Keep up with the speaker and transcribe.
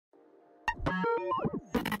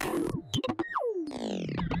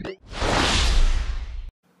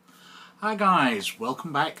Hi guys,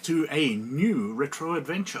 welcome back to a new retro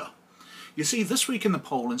adventure. You see, this week in the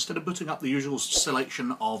poll, instead of putting up the usual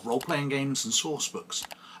selection of role-playing games and source books,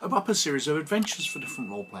 I've up a series of adventures for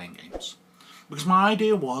different role-playing games. Because my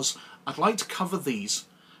idea was, I'd like to cover these,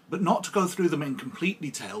 but not to go through them in complete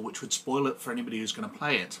detail, which would spoil it for anybody who's going to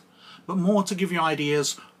play it, but more to give you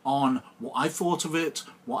ideas on what I thought of it,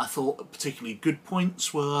 what I thought particularly good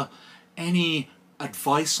points were, any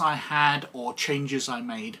advice I had or changes I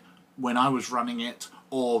made when I was running it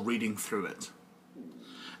or reading through it.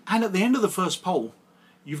 And at the end of the first poll,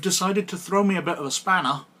 you've decided to throw me a bit of a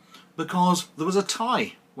spanner because there was a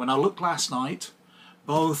tie when I looked last night.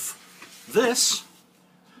 Both this,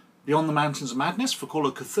 Beyond the Mountains of Madness for Call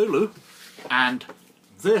of Cthulhu, and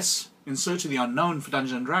this, In Search of the Unknown for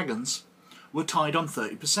Dungeons & Dragons, were tied on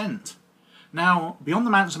 30%. Now, Beyond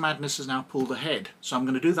the Mountains of Madness is now pulled ahead, so I'm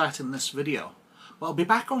going to do that in this video. But I'll be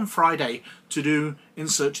back on Friday to do In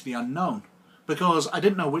Search of the Unknown, because I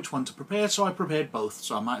didn't know which one to prepare, so I prepared both,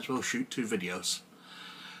 so I might as well shoot two videos.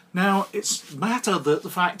 Now, it's matter that the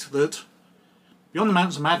fact that Beyond the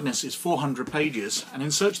Mountains of Madness is 400 pages, and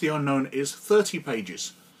In Search of the Unknown is 30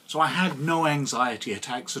 pages, so I had no anxiety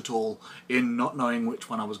attacks at all in not knowing which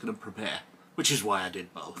one I was going to prepare, which is why I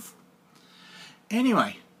did both.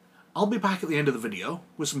 Anyway, I'll be back at the end of the video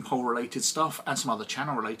with some poll-related stuff and some other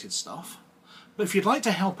channel-related stuff. But if you'd like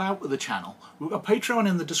to help out with the channel, we've got a Patreon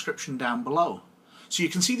in the description down below. So you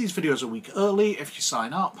can see these videos a week early if you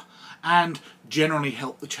sign up, and generally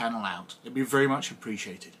help the channel out. It'd be very much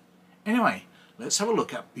appreciated. Anyway, let's have a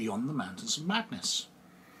look at Beyond the Mountains of Madness.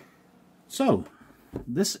 So,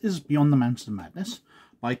 this is Beyond the Mountains of Madness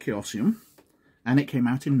by Chaosium, and it came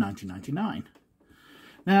out in 1999.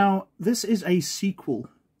 Now, this is a sequel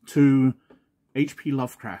to H.P.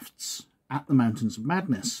 Lovecraft's At the Mountains of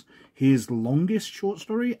Madness, his longest short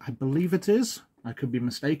story, I believe it is, I could be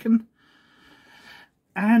mistaken.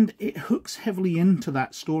 And it hooks heavily into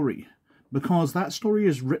that story, because that story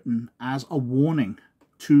is written as a warning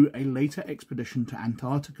to a later expedition to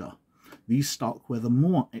Antarctica, the Starkweather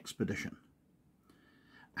Moor expedition.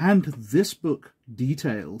 And this book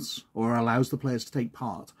details, or allows the players to take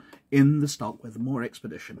part in the Starkweather Moor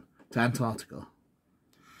expedition to Antarctica.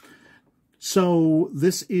 So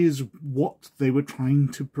this is what they were trying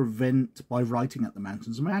to prevent by writing At the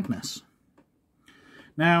Mountains of Madness.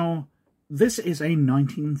 Now, this is a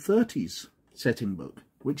 1930s setting book,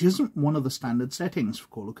 which isn't one of the standard settings for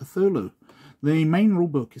Call of Cthulhu. The main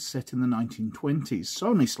rulebook is set in the 1920s, so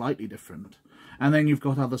only slightly different. And then you've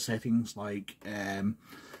got other settings like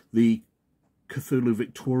the Cthulhu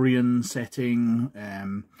Victorian setting,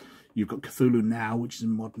 you've got Cthulhu Now, which is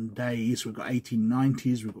in modern days. We've got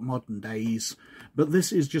 1890s, we've got modern days. But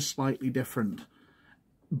this is just slightly different.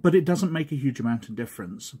 But it doesn't make a huge amount of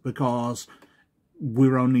difference, because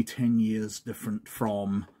we're only 10 years different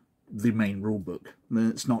from the main rulebook.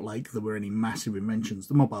 It's not like there were any massive inventions.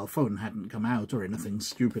 The mobile phone hadn't come out or anything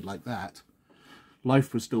stupid like that.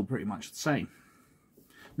 Life was still pretty much the same.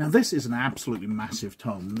 Now, this is an absolutely massive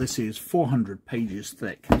tome. This is 400 pages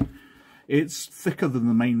thick. It's thicker than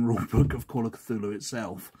the main rulebook of Call of Cthulhu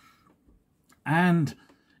itself. And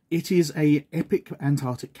it is an epic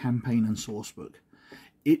Antarctic campaign and sourcebook.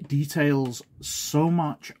 It details so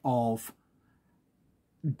much of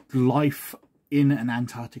life in an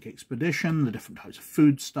Antarctic expedition, the different types of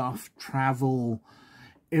food stuff, travel,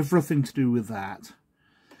 everything to do with that.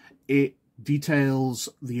 It details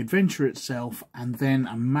the adventure itself, and then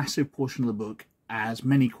a massive portion of the book, as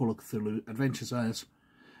many Call of Cthulhu adventures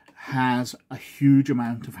has a huge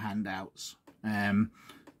amount of handouts.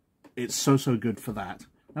 It's so good for that.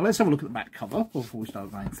 Now let's have a look at the back cover before we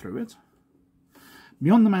start going through it.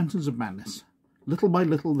 Beyond the Mountains of Madness. Little by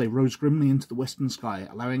little they rose grimly into the western sky,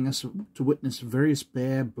 allowing us to witness various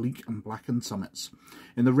bare, bleak and blackened summits.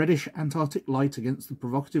 In the reddish Antarctic light against the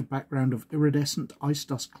provocative background of iridescent ice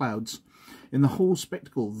dust clouds, in the whole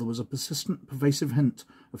spectacle there was a persistent, pervasive hint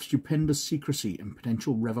of stupendous secrecy and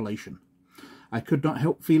potential revelation. I could not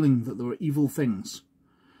help feeling that there were evil things.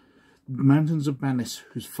 The Mountains of Madness,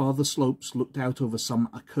 whose farther slopes looked out over some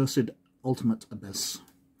accursed ultimate abyss.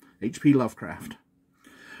 H.P. Lovecraft.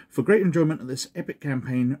 For great enjoyment of this epic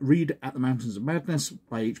campaign, read At the Mountains of Madness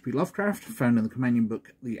by H.P. Lovecraft, found in the companion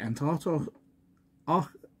book The Antarctic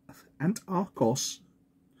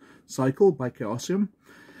Cycle by Chaosium.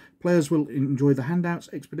 Players will enjoy the handouts,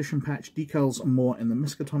 expedition patch, decals and more in the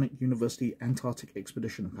Miskatonic University Antarctic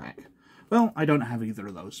Expedition Pack. Well, I don't have either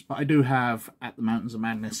of those, but I do have At the Mountains of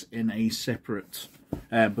Madness in a separate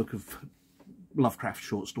book of Lovecraft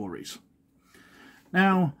short stories.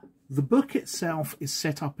 Now, The book itself is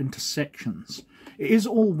set up into sections. It is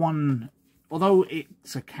all one, although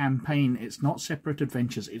it's a campaign, it's not separate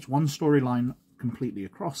adventures. It's one storyline completely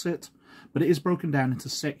across it, but it is broken down into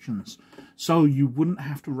sections. So you wouldn't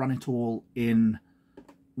have to run it all in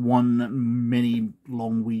many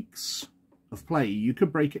long weeks of play. You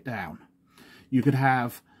could break it down. You could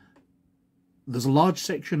have, there's a large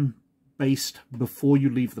section based before you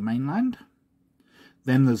leave the mainland.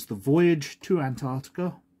 Then there's the voyage to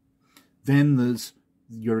Antarctica. Then there's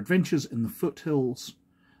your adventures in the foothills.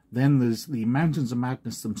 Then there's the Mountains of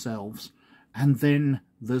Madness themselves. And then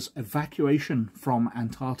there's evacuation from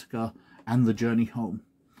Antarctica and the journey home.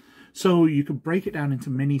 So you could break it down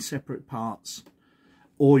into many separate parts,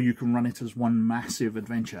 or you can run it as one massive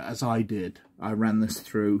adventure, as I did. I ran this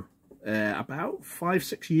through about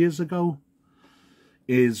 5-6 years ago.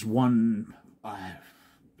 Is one...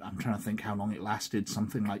 I'm trying to think how long it lasted,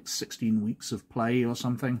 something like 16 weeks of play or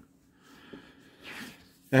something.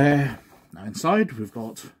 Now inside we've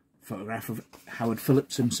got a photograph of Howard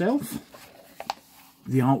Phillips himself.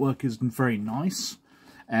 The artwork is very nice,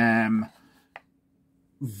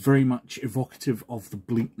 very much evocative of the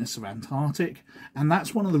bleakness of Antarctic, and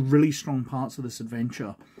that's one of the really strong parts of this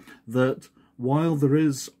adventure, that while there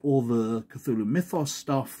is all the Cthulhu mythos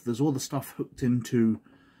stuff, there's all the stuff hooked into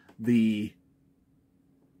the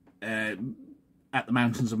at the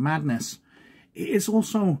Mountains of Madness. It is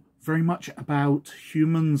also very much about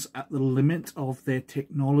humans at the limit of their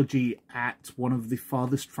technology at one of the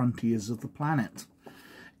farthest frontiers of the planet.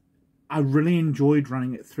 I really enjoyed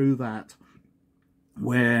running it through that,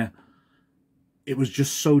 where it was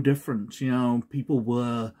just so different. You know, people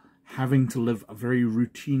were having to live a very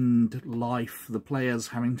routine life, the players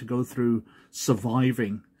having to go through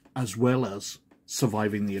surviving as well as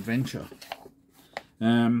surviving the adventure.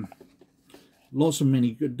 Lots of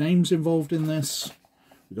many good names involved in this.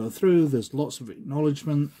 We go through, there's lots of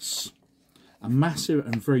acknowledgements, a massive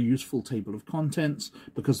and very useful table of contents,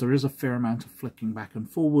 because there is a fair amount of flicking back and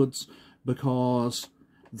forwards, because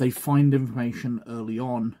they find information early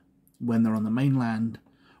on when they're on the mainland,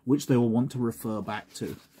 which they will want to refer back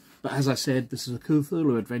to. But as I said, this is a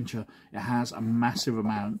Cthulhu adventure. It has a massive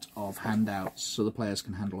amount of handouts, so the players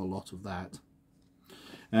can handle a lot of that.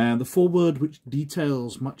 The foreword, which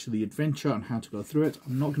details much of the adventure and how to go through it.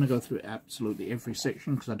 I'm not going to go through absolutely every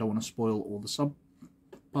section because I don't want to spoil all the sub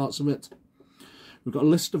parts of it. We've got a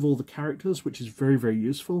list of all the characters, which is very, very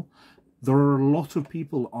useful. There are a lot of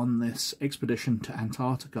people on this expedition to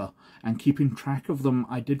Antarctica, and keeping track of them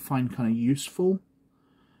I did find kind of useful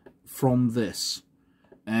from this.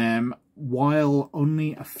 While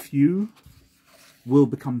only a few will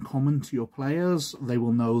become common to your players, they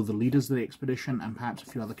will know the leaders of the expedition and perhaps a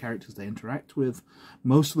few other characters they interact with.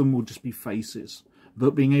 Most of them will just be faces,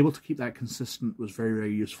 but being able to keep that consistent was very,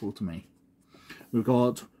 very useful to me. We've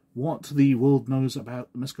got what the world knows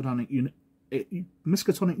about the Miskatonic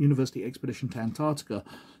University expedition to Antarctica.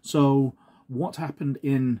 So what happened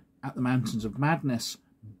at the Mountains of Madness,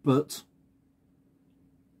 but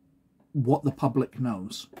what the public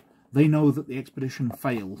knows. They know that the expedition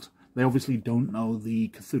failed. They obviously don't know the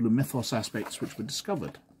Cthulhu mythos aspects which were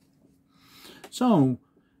discovered. So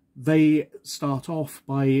they start off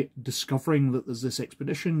by discovering that there's this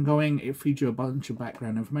expedition going. It feeds you a bunch of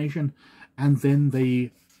background information, and then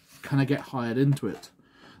they kind of get hired into it.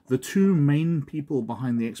 The two main people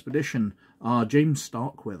behind the expedition are James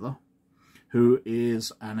Starkweather, who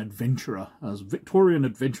is an adventurer, a Victorian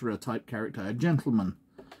adventurer type character, a gentleman,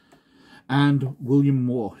 and William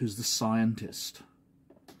Moore, who's the scientist.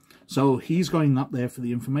 So he's going up there for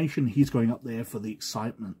the information, he's going up there for the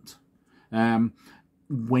excitement.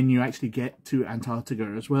 When you actually get to Antarctica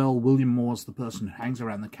as well, William Moore's the person who hangs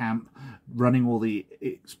around the camp, running all the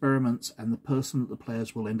experiments, and the person that the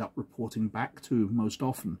players will end up reporting back to most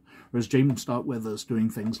often. Whereas James Starkweather's doing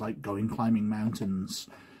things like climbing mountains,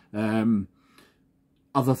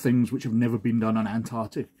 other things which have never been done on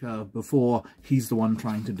Antarctica before. He's the one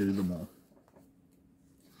trying to do them all.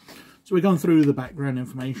 So we're going through the background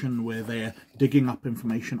information where they're digging up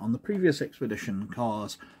information on the previous expedition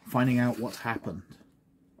cars, finding out what's happened.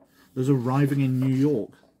 There's arriving in New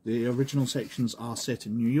York. The original sections are set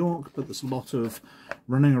in New York, but there's a lot of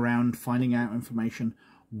running around, finding out information,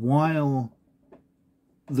 while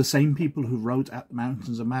the same people who wrote At the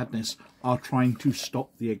Mountains of Madness are trying to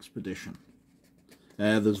stop the expedition.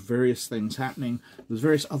 There's various things happening. There's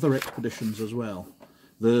various other expeditions as well.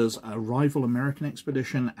 There's a rival American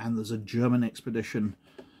expedition and there's a German expedition.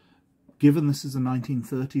 Given this is the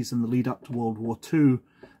 1930s and the lead up to World War II,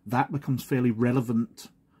 that becomes fairly relevant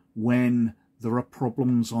when there are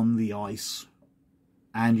problems on the ice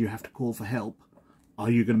and you have to call for help.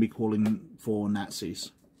 are you going to be calling for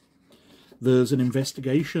Nazis? There's an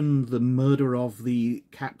investigation, the murder of the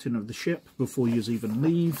captain of the ship before you even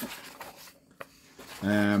leave.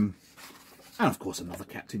 And of course another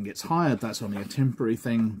captain gets hired, that's only a temporary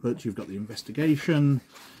thing, but you've got the investigation,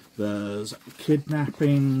 there's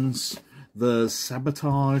kidnappings, there's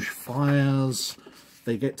sabotage, fires.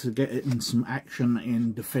 They get to get in some action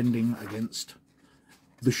in defending against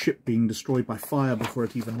the ship being destroyed by fire before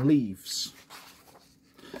it even leaves.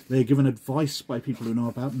 They're given advice by people who know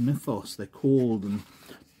about mythos. They're called and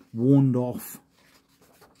warned off.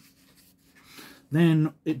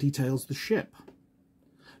 Then it details the ship.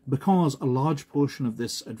 Because a large portion of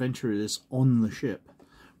this adventure is on the ship,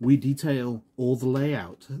 we detail all the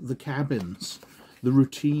layout, the cabins, the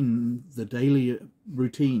routine, the daily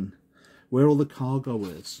routine, where all the cargo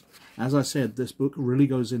is. As I said, this book really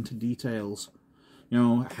goes into details, you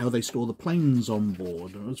know, how they store the planes on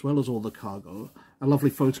board, as well as all the cargo. A lovely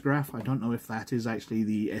photograph, I don't know if that is actually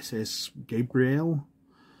the SS Gabriel,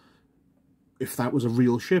 if that was a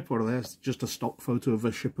real ship, or that's just a stock photo of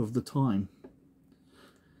a ship of the time.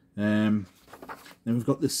 Then we've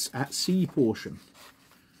got this at sea portion,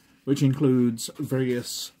 which includes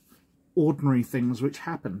various ordinary things which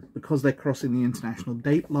happen because they're crossing the international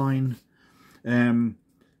date line.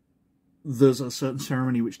 There's a certain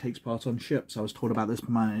ceremony which takes part on ships. I was taught about this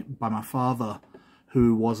by my father,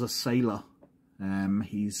 who was a sailor.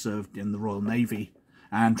 He served in the Royal Navy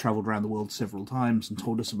and travelled around the world several times and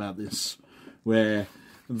told us about this, where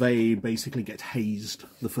they basically get hazed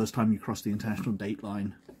the first time you cross the international date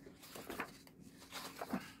line.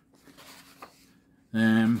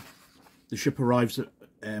 The ship arrives at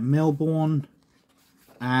Melbourne,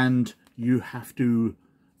 and you have to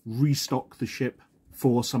restock the ship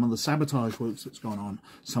for some of the sabotage works that's gone on,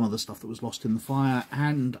 some of the stuff that was lost in the fire,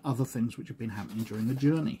 and other things which have been happening during the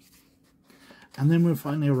journey. And then we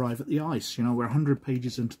finally arrive at the ice. You know, we're 100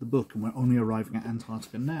 pages into the book and we're only arriving at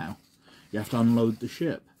Antarctica now. You have to unload the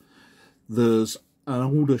ship. There's an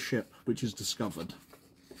older ship which is discovered,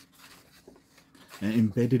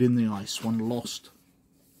 embedded in the ice, one lost.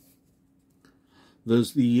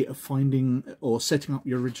 There's the finding or setting up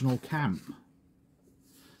your original camp.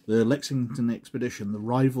 The Lexington expedition, the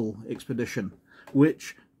rival expedition,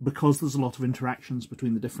 which, because there's a lot of interactions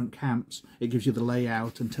between the different camps, it gives you the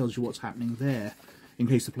layout and tells you what's happening there, in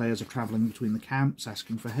case the players are travelling between the camps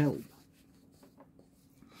asking for help.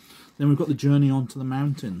 Then we've got the journey onto the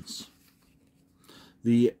mountains.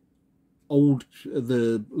 The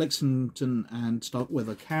Lexington and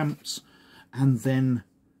Starkweather camps, and then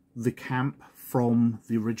the camp from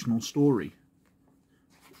the original story.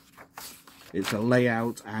 It's a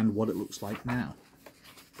layout and what it looks like now.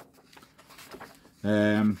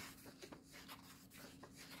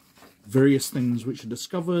 Various things which are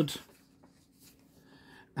discovered,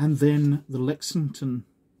 and then the Lexington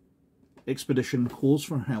expedition calls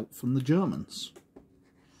for help from the Germans,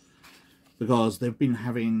 because they've been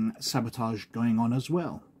having sabotage going on as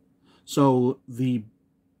well. So the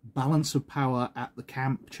balance of power at the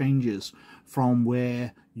camp changes from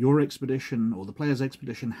where your expedition, or the player's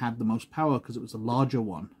expedition, had the most power because it was the larger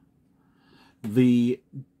one. The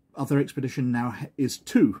other expedition now is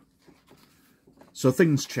 2. So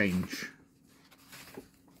things change.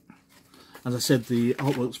 As I said, the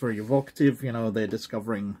artwork's very evocative. You know, they're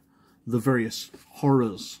discovering the various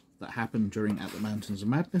horrors that happened during At the Mountains of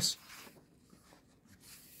Madness.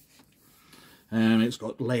 It's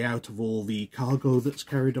got layout of all the cargo that's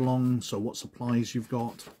carried along, so what supplies you've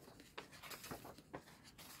got.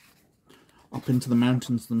 Up into the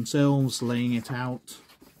mountains themselves, laying it out.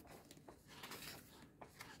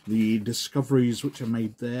 The discoveries which are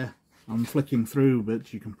made there. I'm flicking through,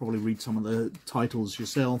 but you can probably read some of the titles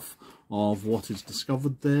yourself of what is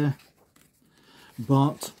discovered there.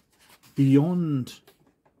 But beyond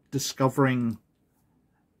discovering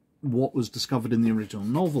what was discovered in the original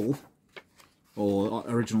novel, or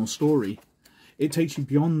original story, it takes you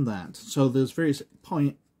beyond that. So there's various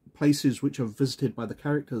places which are visited by the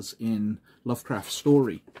characters in Lovecraft's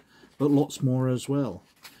story, but lots more as well.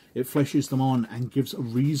 It fleshes them on and gives a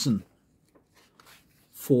reason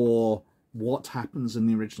for what happens in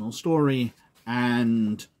the original story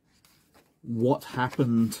and what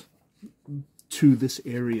happened to this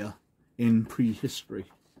area in prehistory,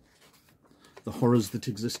 the horrors that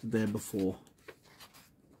existed there before.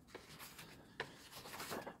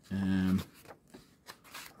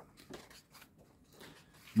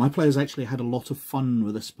 My players actually had a lot of fun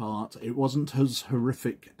with this part. It wasn't as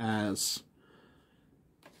horrific as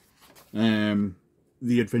the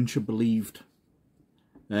adventure believed.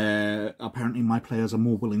 Apparently my players are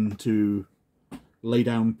more willing to lay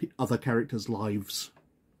down other characters' lives.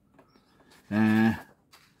 The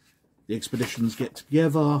expeditions get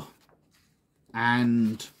together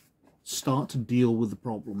and start to deal with the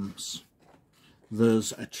problems.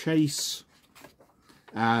 There's a chase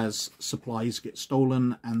as supplies get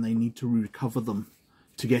stolen and they need to recover them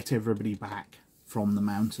to get everybody back from the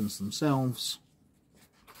mountains themselves.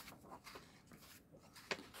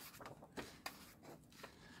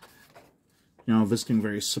 You know, visiting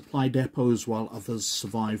various supply depots while others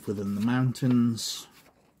survive within the mountains.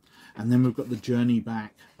 And then we've got the journey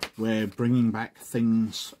back, where bringing back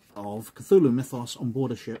things of Cthulhu mythos on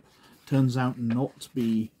board a ship turns out not to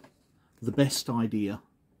be the best idea,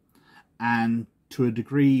 and to a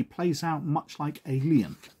degree plays out much like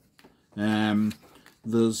Alien.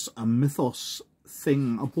 There's a mythos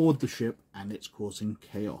thing aboard the ship and it's causing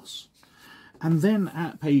chaos. And then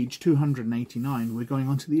at page 289 we're going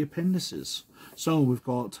on to the appendices. So we've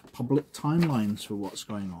got public timelines for what's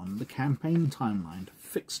going on, the campaign timeline,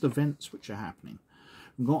 fixed events which are happening.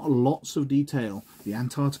 We've got lots of detail, the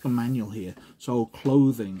Antarctica manual here, so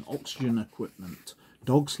clothing, oxygen equipment,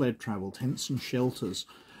 dog sled travel, tents and shelters,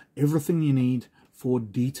 everything you need for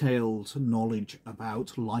detailed knowledge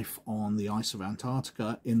about life on the ice of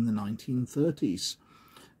Antarctica in the 1930s.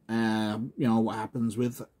 You know, what happens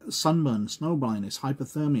with sunburn, snow blindness,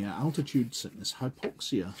 hypothermia, altitude sickness,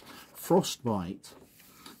 hypoxia, frostbite,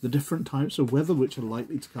 the different types of weather which are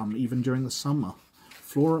likely to come even during the summer,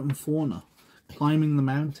 flora and fauna, climbing the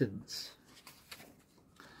mountains,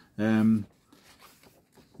 the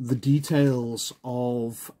details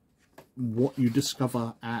of what you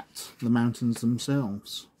discover at the mountains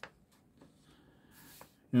themselves.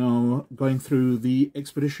 You know, going through the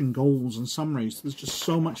expedition goals and summaries, there's just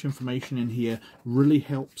so much information in here, really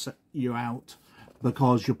helps you out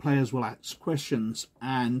because your players will ask questions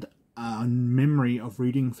and a memory of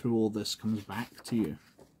reading through all this comes back to you.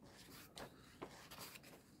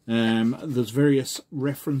 There's various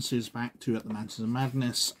references back to At the Mountains of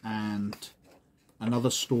Madness and another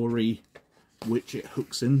story which it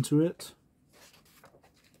hooks into it.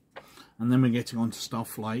 And then we're getting on to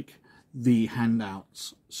stuff like the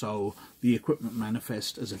handouts, so the equipment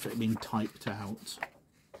manifest as if it had been typed out.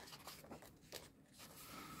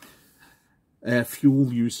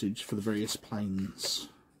 Fuel usage for the various planes.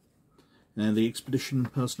 The expedition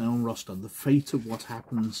personnel roster, the fate of what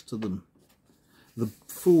happens to them. The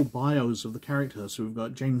full bios of the characters. So we've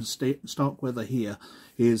got James Starkweather here,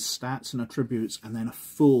 his stats and attributes, and then a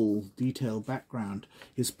full detailed background,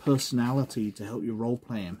 his personality to help you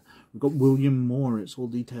roleplay him. We've got William Moore, it's all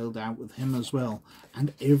detailed out with him as well,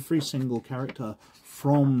 and every single character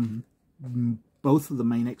from both of the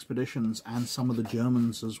main expeditions and some of the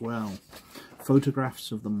Germans as well.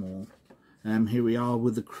 Photographs of them all. Here we are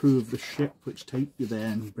with the crew of the ship which take you there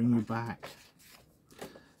and bring you back.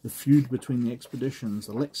 The feud between the expeditions,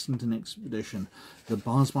 the Lexington expedition, the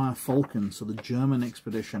Barsmeier Falcon, so the German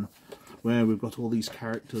expedition, where we've got all these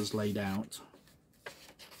characters laid out.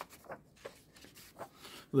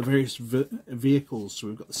 The various vehicles, so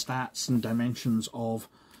we've got the stats and dimensions of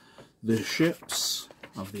the ships,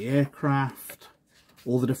 of the aircraft,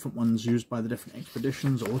 all the different ones used by the different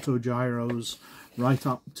expeditions, autogyros, right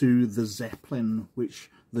up to the Zeppelin, which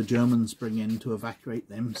the Germans bring in to evacuate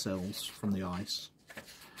themselves from the ice.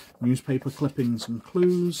 Newspaper clippings and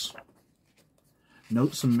clues,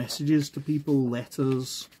 notes and messages to people,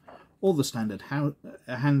 letters, all the standard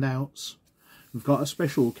handouts. We've got a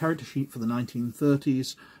special character sheet for the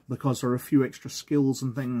 1930s because there are a few extra skills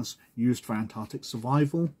and things used for Antarctic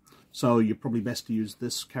survival, so you're probably best to use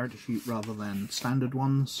this character sheet rather than standard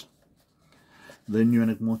ones. The new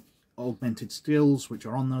and more augmented skills which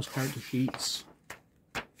are on those character sheets.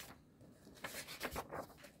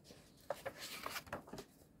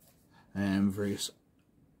 Various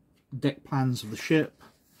deck plans of the ship,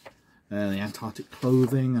 the Antarctic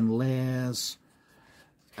clothing and layers,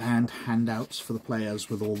 and handouts for the players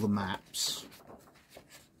with all the maps.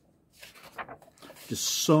 Just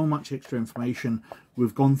so much extra information.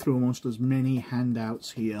 We've gone through almost as many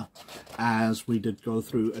handouts here as we did go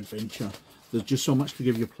through Adventure. There's just so much to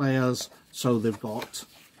give your players, so they've got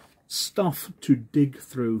stuff to dig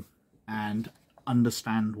through and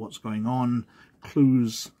understand what's going on,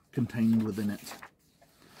 clues contained within it.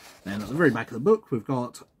 Then at the very back of the book we've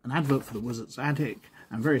got an advert for the Wizard's Attic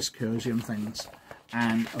and various Chaosium things,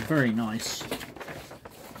 and a very nice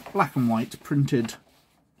black and white printed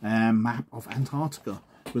map of Antarctica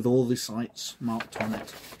with all the sites marked on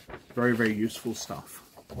it. Very, very useful stuff.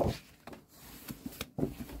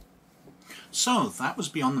 So that was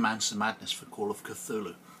Beyond the Mountains of Madness for Call of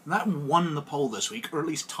Cthulhu. And that won the poll this week, or at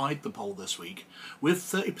least tied the poll this week, with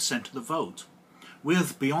 30% of the vote.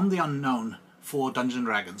 with Beyond the Unknown for Dungeons &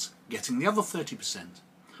 Dragons getting the other 30%.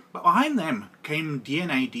 But behind them came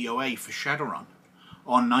DNA DOA for Shadowrun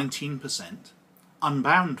on 19%,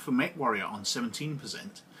 Unbound for MechWarrior on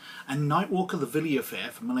 17%, and Nightwalker the Villy Affair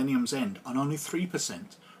for Millennium's End on only 3%,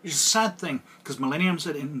 which is a sad thing because Millennium's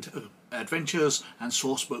End adventures and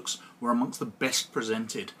sourcebooks were amongst the best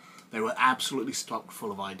presented. They were absolutely stocked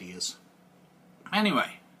full of ideas.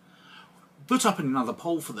 Anyway, put up another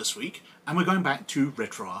poll for this week, and we're going back to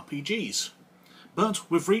retro RPGs. But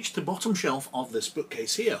we've reached the bottom shelf of this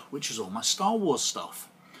bookcase here, which is all my Star Wars stuff.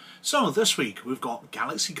 So this week we've got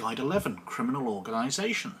Galaxy Guide 11, Criminal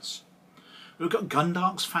Organizations. We've got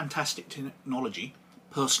Gundark's Fantastic Technology,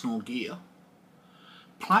 Personal Gear.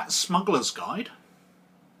 Platt's Smuggler's Guide.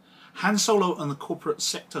 Han Solo and the Corporate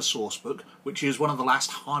Sector Sourcebook, which is one of the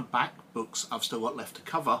last hardback books I've still got left to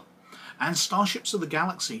cover. And Starships of the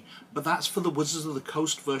Galaxy, but that's for the Wizards of the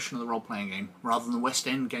Coast version of the role-playing game, rather than the West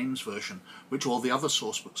End Games version, which all the other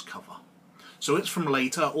sourcebooks cover. So it's from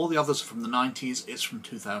later, all the others are from the 90s, it's from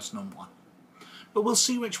 2001. But we'll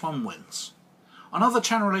see which one wins. On other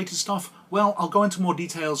channel-related stuff, well, I'll go into more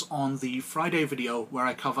details on the Friday video where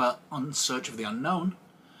I cover On Search of the Unknown,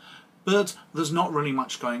 but there's not really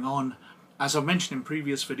much going on. As I've mentioned in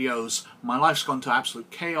previous videos, my life's gone to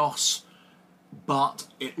absolute chaos, but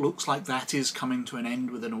it looks like that is coming to an end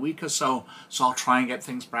within a week or so, so I'll try and get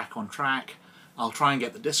things back on track. I'll try and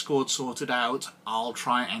get the Discord sorted out. I'll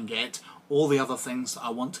try and get all the other things that I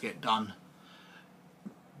want to get done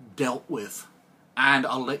dealt with, and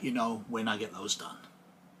I'll let you know when I get those done.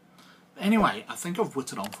 Anyway, I think I've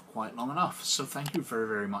whittled on for quite long enough, so thank you very,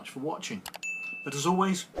 very much for watching. But as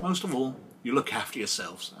always, most of all, you look after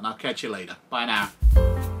yourselves, and I'll catch you later. Bye now.